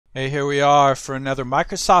Hey, here we are for another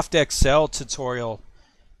Microsoft Excel tutorial.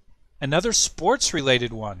 Another sports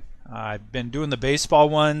related one. I've been doing the baseball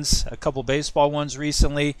ones, a couple baseball ones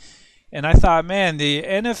recently, and I thought, man, the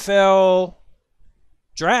NFL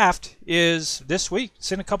draft is this week.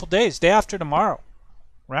 It's in a couple days, day after tomorrow,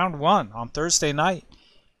 round one on Thursday night.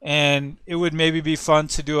 And it would maybe be fun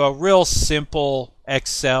to do a real simple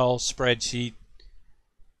Excel spreadsheet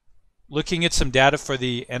looking at some data for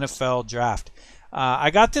the NFL draft.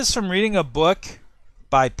 I got this from reading a book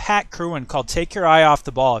by Pat Kirwan called Take Your Eye Off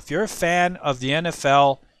the Ball. If you're a fan of the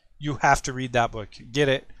NFL, you have to read that book. Get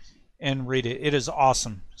it and read it. It is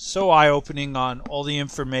awesome. So eye-opening on all the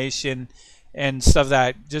information and stuff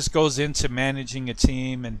that just goes into managing a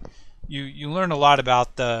team, and you learn a lot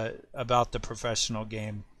about the professional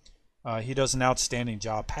game. He does an outstanding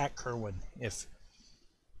job. Pat Kirwan. If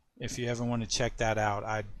you ever want to check that out,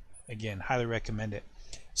 I'd again highly recommend it.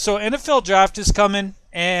 So NFL draft is coming,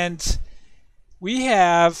 and we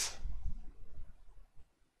have,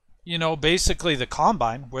 basically the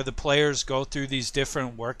combine where the players go through these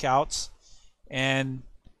different workouts, and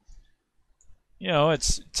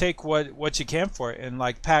it's take what you can for it. And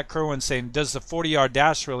like Pat Kirwan saying, does the 40-yard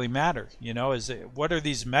dash really matter? What are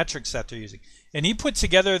these metrics that they're using? And he put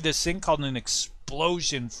together this thing called an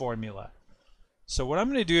explosion formula. So what I'm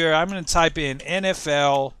going to do here, I'm going to type in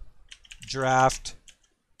NFL draft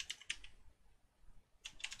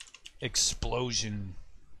explosion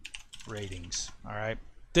ratings. All right,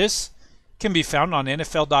 this can be found on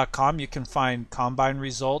NFL.com. You can find combine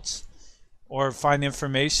results or find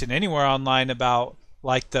information anywhere online about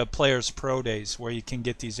like the players' pro days where you can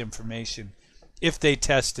get these information if they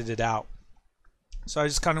tested it out. So I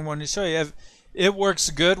just kind of wanted to show you it works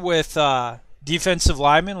good with defensive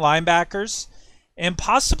linemen, linebackers, and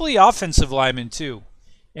possibly offensive linemen too.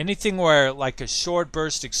 Anything where like a short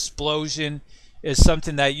burst explosion is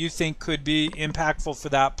something that you think could be impactful for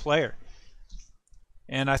that player.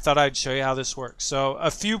 And I thought I'd show you how this works. So a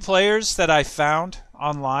few players that I found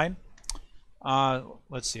online.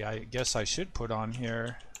 Let's see, I guess I should put on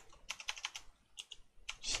here.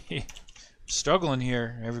 Gee, struggling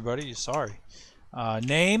here, everybody. Sorry.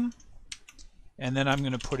 Name. And then I'm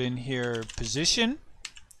going to put in here position.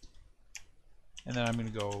 And then I'm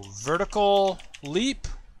going to go vertical leap.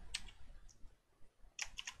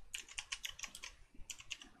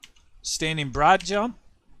 Standing broad jump,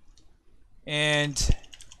 and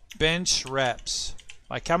bench reps.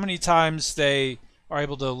 Like how many times they are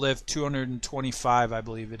able to lift 225, I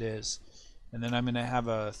believe it is. And then I'm going to have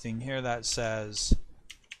a thing here that says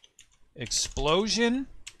explosion.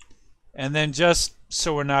 And then just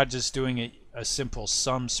so we're not just doing a simple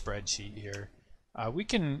sum spreadsheet here, we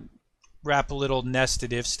can wrap a little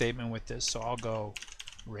nested if statement with this. So I'll go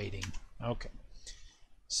rating. Okay.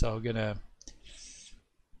 So I'm going to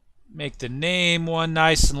make the name one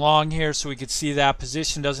nice and long here so we could see that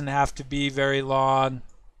position doesn't have to be very long.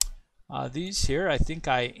 These here, I think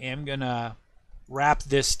I am going to wrap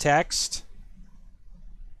this text.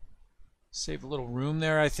 Save a little room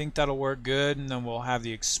there. I think that'll work good. And then we'll have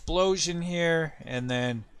the explosion here and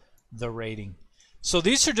then the rating. So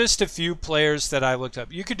these are just a few players that I looked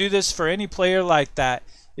up. You could do this for any player like that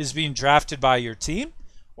is being drafted by your team.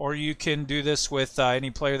 Or you can do this with any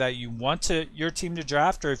player that you want your team to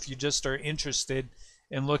draft, or if you just are interested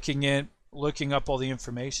in looking up all the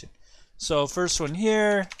information. So first one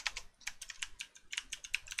here,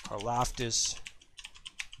 Karlaftis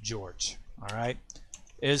George. All right,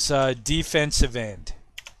 is a defensive end,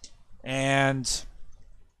 and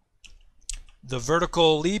the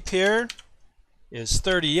vertical leap here is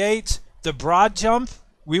 38. The broad jump,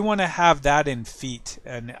 we want to have that in feet,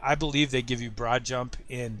 and I believe they give you broad jump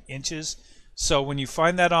in inches. So when you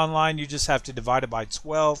find that online, you just have to divide it by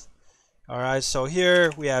 12. All right, so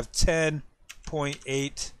here we have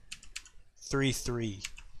 10.833.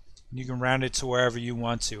 You can round it to wherever you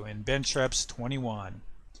want to. And bench reps 21.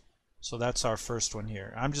 So that's our first one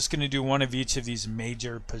here. I'm just going to do one of each of these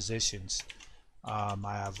major positions. I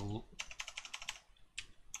have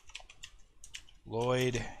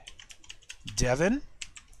Lloyd Devin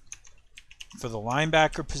for the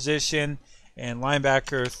linebacker position, and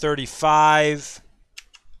linebacker 35,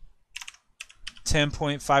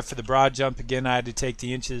 10.5 for the broad jump. Again, I had to take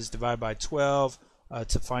the inches, divide by 12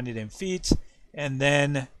 to find it in feet, and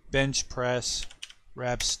then bench press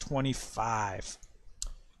reps 25.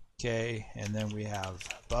 Okay, and then we have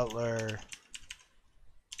Butler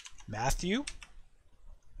Matthew,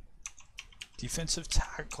 defensive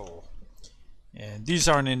tackle. And these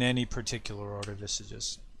aren't in any particular order. This is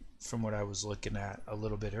just from what I was looking at a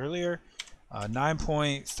little bit earlier.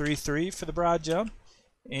 9.33 for the broad jump,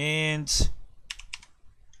 and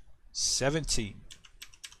 17.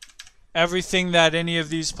 Everything that any of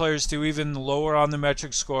these players do, even lower on the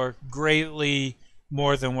metric score, greatly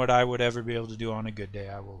more than what I would ever be able to do on a good day.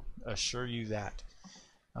 I will assure you that.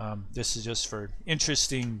 This is just for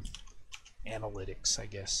interesting analytics, I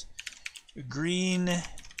guess. Green,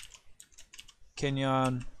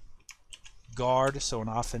 Kenyon, guard, so an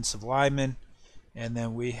offensive lineman. And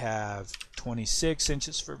then we have 26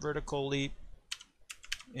 inches for vertical leap,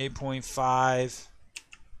 8.5,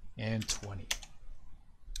 and 20.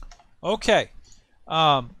 Okay,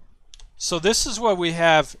 so this is what we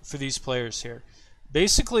have for these players here.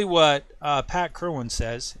 Basically what Pat Kirwan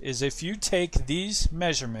says is if you take these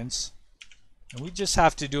measurements, and we just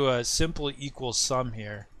have to do a simple equal sum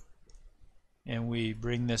here, and we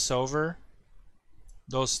bring this over,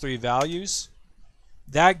 those three values,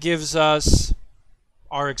 that gives us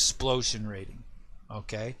our explosion rating,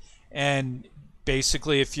 okay? And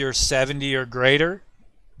basically if you're 70 or greater,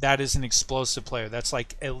 that is an explosive player. That's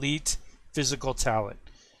like elite physical talent.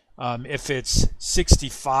 If it's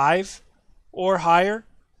 65 or higher,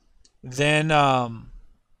 then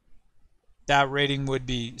that rating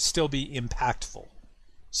would still be impactful.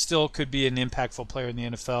 Still could be an impactful player in the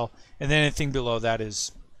NFL. And then anything below that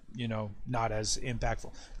is, you know, not as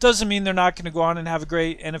impactful. Doesn't mean they're not going to go on and have a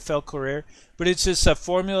great NFL career, but it's just a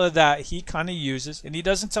formula that he kind of uses, and he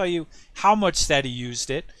doesn't tell you how much that he used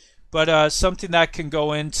it, but something that can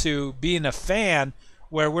go into being a fan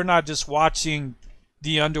where we're not just watching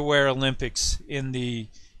the underwear Olympics in the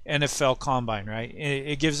NFL Combine, right?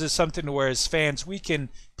 It gives us something to where as fans we can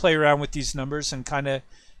play around with these numbers and kind of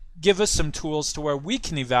give us some tools to where we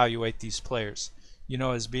can evaluate these players, you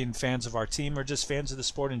know, as being fans of our team or just fans of the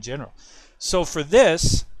sport in general. So for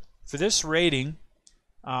this rating,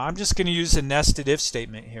 I'm just going to use a nested if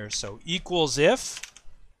statement here. So equals if,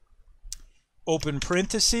 open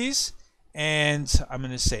parentheses, and I'm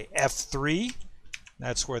going to say F3,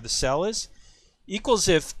 that's where the cell is, equals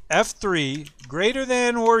if F3 greater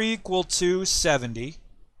than or equal to 70,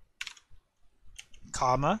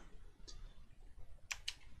 comma,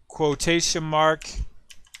 quotation mark,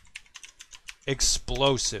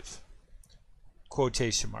 explosive,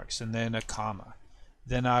 quotation marks, and then a comma.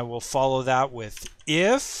 Then I will follow that with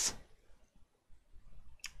if,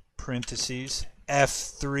 parentheses,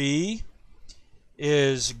 F3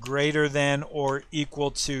 is greater than or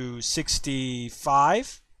equal to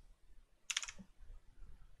 65,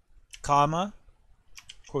 comma,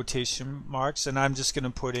 quotation marks, and I'm just going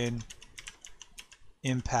to put in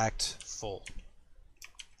impactful,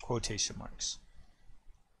 quotation marks.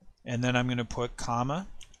 And then I'm going to put comma,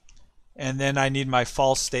 and then I need my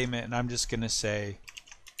false statement, and I'm just going to say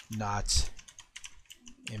not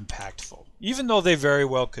impactful. Even though they very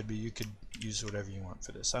well could be, you could use whatever you want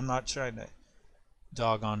for this. I'm not trying to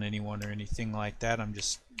dog on anyone or anything like that. I'm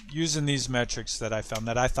just using these metrics that I found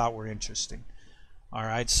that I thought were interesting. All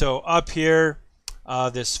right, so up here,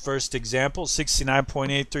 this first example,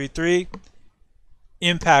 69.833,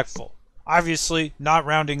 impactful. Obviously, not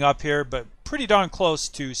rounding up here, but pretty darn close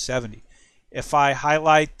to 70. If I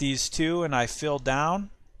highlight these two and I fill down,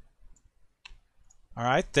 all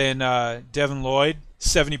right, then Devin Lloyd,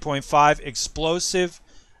 70.5, explosive.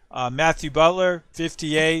 Matthew Butler,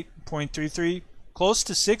 58.33, close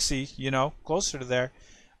to 60, you know, closer to there,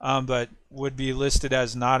 but would be listed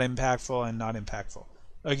as not impactful and not impactful.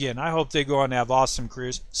 Again, I hope they go on to have awesome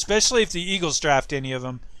careers, especially if the Eagles draft any of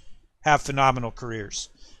them, have phenomenal careers.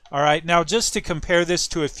 All right, now just to compare this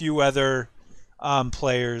to a few other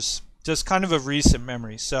players, just kind of recent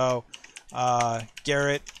memory. So Myles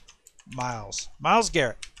Garrett,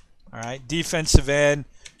 all right, defensive end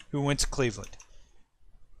who went to Cleveland.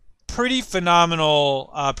 Pretty phenomenal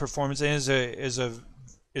performance, and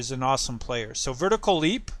is an awesome player. So vertical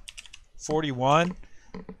leap, 41,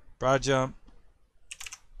 broad jump,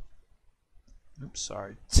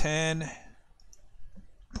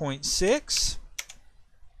 10.6,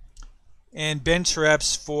 and bench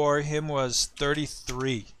reps for him was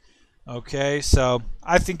 33. Okay, so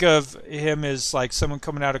I think of him as like someone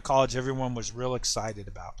coming out of college everyone was real excited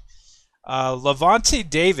about. Levante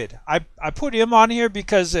David, I put him on here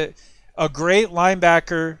because a great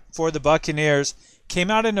linebacker for the Buccaneers,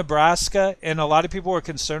 came out of Nebraska, and a lot of people were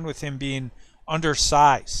concerned with him being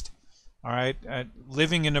undersized. All right,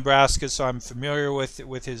 living in Nebraska, so I'm familiar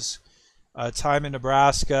with his time in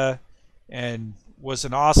Nebraska, and was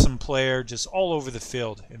an awesome player just all over the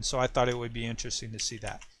field, and so I thought it would be interesting to see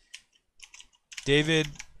that. David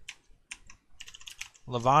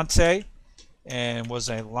Levante, and was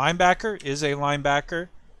a linebacker, is a linebacker,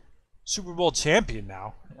 Super Bowl champion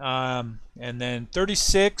now, and then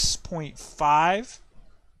 36.5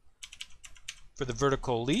 for the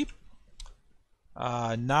vertical leap,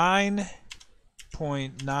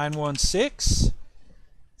 9.916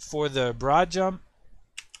 for the broad jump,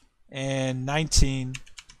 and 19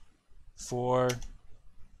 for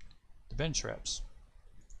the bench reps.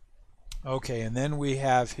 Okay, and then we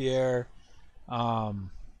have here Aaron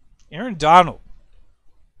Donald,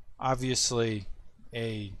 obviously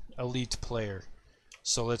a elite player.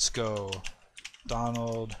 So let's go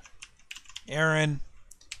Donald, Aaron,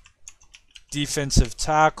 defensive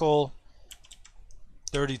tackle,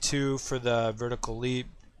 32 for the vertical leap,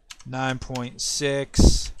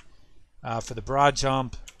 9.6 for the broad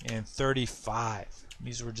jump, and 35.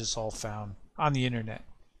 These were just all found on the internet.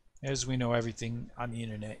 As we know, everything on the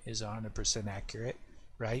internet is 100% accurate,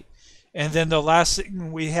 right? And then the last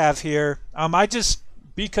thing we have here,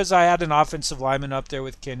 because I had an offensive lineman up there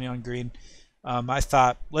with Kenyon Green, I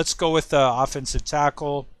thought, let's go with the offensive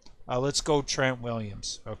tackle. Let's go Trent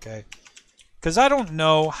Williams, okay? Because I don't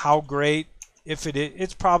know how great, if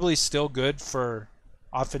it's probably still good for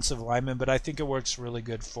offensive linemen, but I think it works really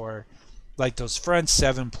good for like those front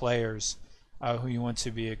seven players who you want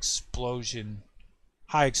to be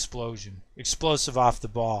high explosion, explosive off the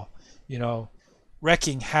ball,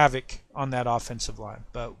 wrecking havoc on that offensive line.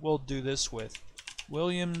 But we'll do this with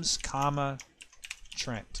Williams,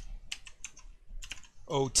 Trent.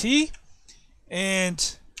 OT,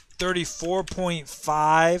 and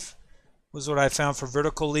 34.5 was what I found for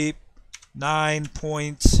vertical leap,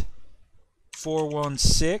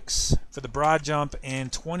 9.416 for the broad jump,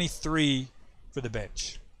 and 23 for the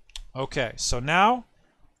bench. Okay, so now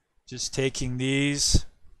just taking these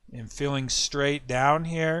and filling straight down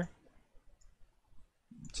here.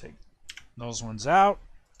 Take those ones out.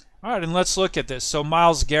 All right, and let's look at this. So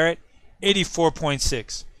Myles Garrett,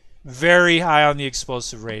 84.6. Very high on the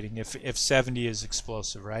explosive rating, if 70 is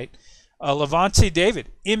explosive, right? Levante David,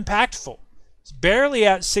 impactful. He's barely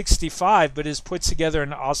at 65, but has put together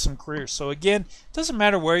an awesome career. So again, it doesn't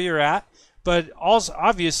matter where you're at, but also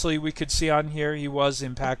obviously we could see on here he was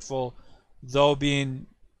impactful, though being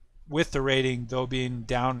with the rating, though being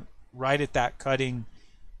down right at that cutting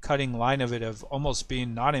line of it, of almost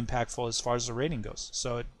being not impactful as far as the rating goes.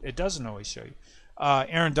 So it doesn't always show you.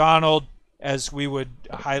 Aaron Donald, as we would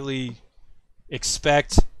highly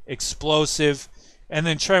expect, explosive. And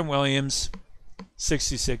then Trent Williams,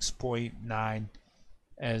 66.9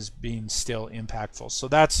 as being still impactful. So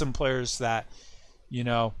that's some players that,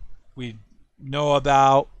 we know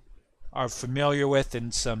about, are familiar with,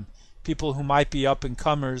 and some people who might be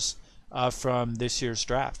up-and-comers from this year's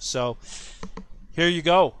draft. So here you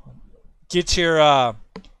go. Get your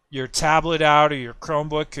tablet out, or your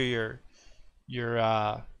Chromebook, or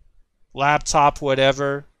your laptop,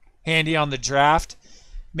 whatever, handy on the draft.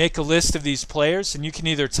 Make a list of these players, and you can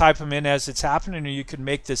either type them in as it's happening, or you can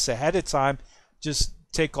make this ahead of time. Just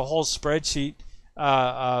take a whole spreadsheet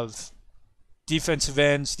of defensive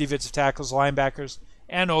ends, defensive tackles, linebackers,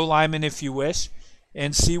 and O-linemen if you wish,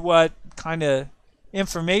 and see what kind of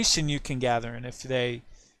information you can gather, and if they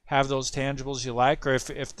have those tangibles you like, or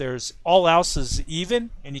if there's all else is even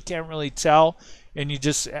and you can't really tell, and you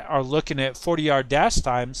just are looking at 40-yard dash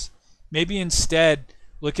times, maybe instead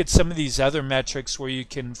look at some of these other metrics where you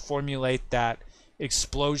can formulate that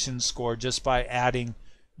explosion score just by adding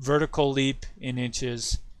vertical leap in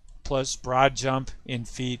inches plus broad jump in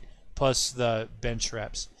feet plus the bench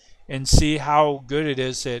reps, and see how good it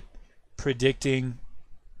is at predicting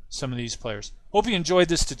some of these players. Hope you enjoyed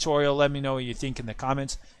this tutorial. Let me know what you think in the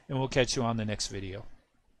comments, and we'll catch you on the next video.